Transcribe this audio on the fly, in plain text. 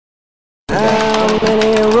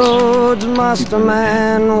watched a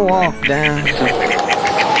man walk down.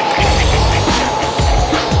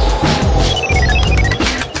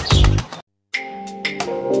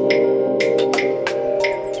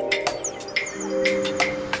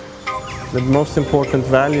 The most important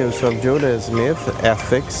values of Judaism is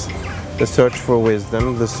ethics, the search for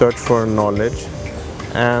wisdom, the search for knowledge,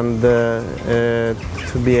 and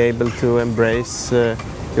to be able to embrace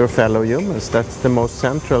your fellow humans. That's the most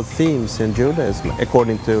central themes in Judaism,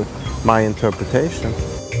 according to my interpretation.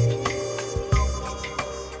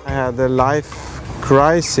 I had a life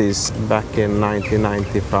crisis back in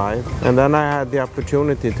 1995, and then I had the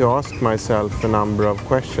opportunity to ask myself a number of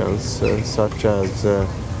questions, such as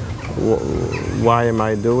why am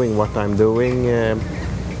I doing what I'm doing?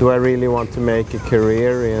 Do I really want to make a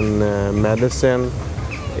career in medicine?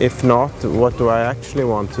 If not, what do I actually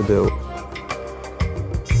want to do?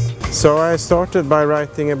 So I started by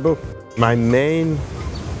writing a book. My main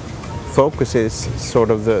focus is sort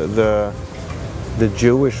of the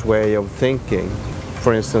Jewish way of thinking.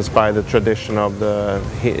 For instance, by the tradition of the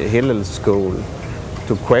Hillel school,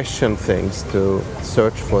 to question things, to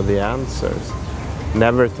search for the answers,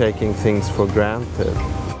 never taking things for granted.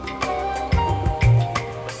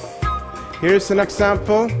 Here's an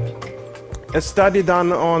example, a study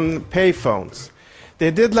done on payphones.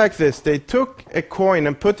 They did like this. They took a coin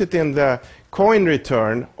and put it in the coin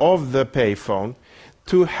return of the payphone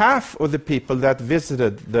to half of the people that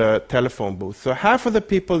visited the telephone booth. So half of the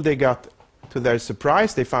people, they got, to their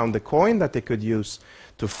surprise, they found the coin that they could use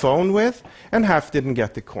to phone with, and half didn't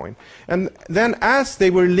get the coin. And then as they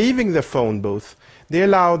were leaving the phone booth, they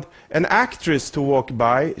allowed an actress to walk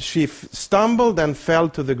by. She stumbled and fell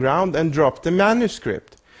to the ground and dropped the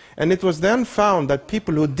manuscript. And it was then found that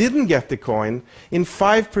people who didn't get the coin, in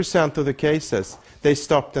 5% of the cases, they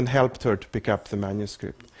stopped and helped her to pick up the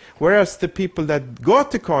manuscript. Whereas the people that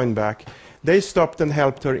got the coin back, they stopped and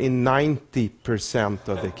helped her in 90%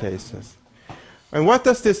 of the cases. And what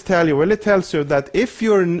does this tell you? Well, it tells you that if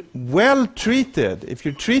you're well treated, if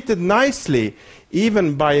you're treated nicely,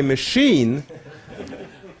 even by a machine,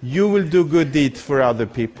 you will do good deeds for other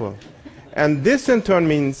people. And this in turn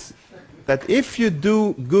means that if you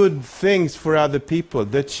do good things for other people,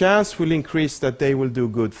 the chance will increase that they will do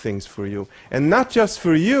good things for you. And not just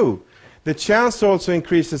for you, the chance also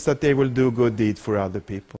increases that they will do good deeds for other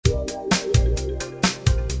people.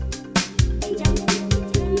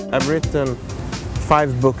 I've written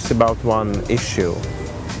 5 books about one issue.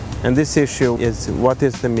 And this issue is, what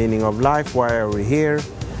is the meaning of life? Why are we here?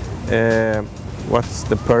 What's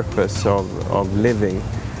the purpose of living?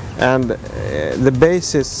 And the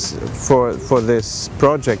basis for this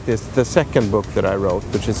project is the second book that I wrote,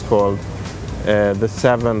 which is called The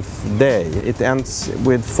Seventh Day. It ends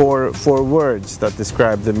with four words that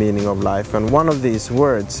describe the meaning of life. And one of these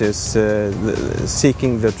words is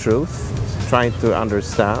seeking the truth, trying to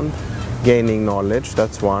understand, gaining knowledge,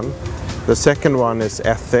 that's one. The second one is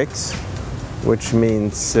ethics, which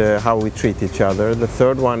means how we treat each other. The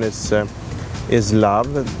third one is love,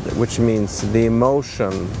 which means the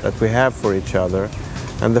emotion that we have for each other.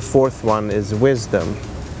 And the fourth one is wisdom.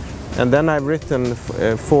 And then I've written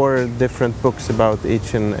 4 different books about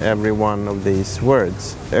each and every one of these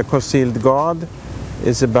words. A Concealed God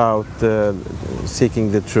is about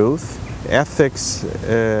seeking the truth. Ethics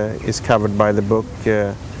is covered by the book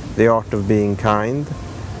The Art of Being Kind.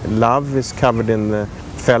 Love is covered in the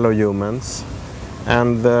Fellow Humans.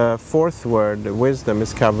 And the fourth word, wisdom,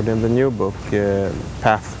 is covered in the new book,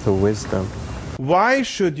 Path to Wisdom. Why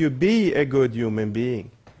should you be a good human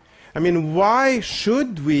being? I mean, why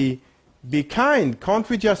should we be kind? Can't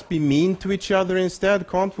we just be mean to each other instead?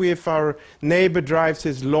 Can't we, if our neighbor drives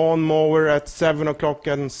his lawnmower at 7 o'clock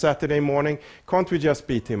on Saturday morning, can't we just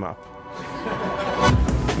beat him up?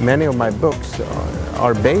 Many of my books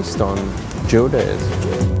are based on Judaism.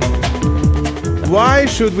 Why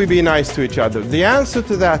should we be nice to each other? The answer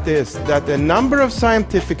to that is that a number of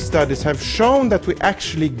scientific studies have shown that we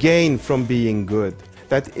actually gain from being good.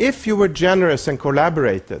 That if you were generous and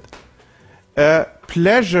collaborated, a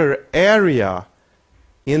pleasure area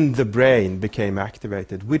in the brain became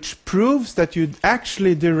activated, which proves that you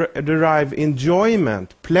actually derive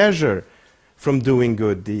enjoyment, pleasure, from doing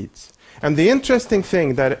good deeds. And the interesting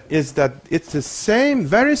thing is that it's the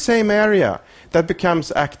very same area that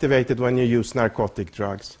becomes activated when you use narcotic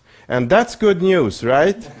drugs. And that's good news,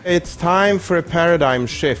 right? It's time for a paradigm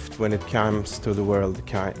shift when it comes to the word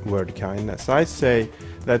kindness. I say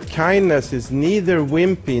that kindness is neither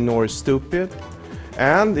wimpy nor stupid,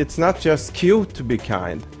 and it's not just cute to be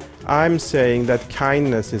kind. I'm saying that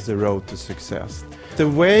kindness is the road to success. The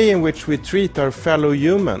way in which we treat our fellow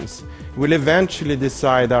humans will eventually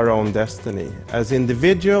decide our own destiny, as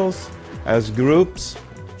individuals, as groups,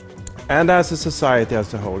 and as a society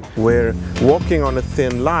as a whole. We're walking on a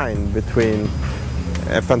thin line between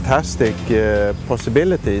fantastic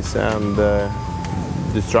possibilities and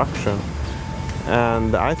destruction.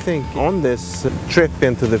 And I think on this trip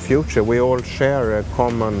into the future we all share a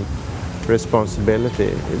common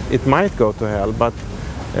responsibility. It might go to hell, but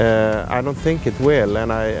I don't think it will,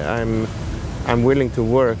 and I'm willing to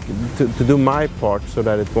work to do my part so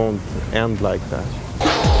that it won't end like that.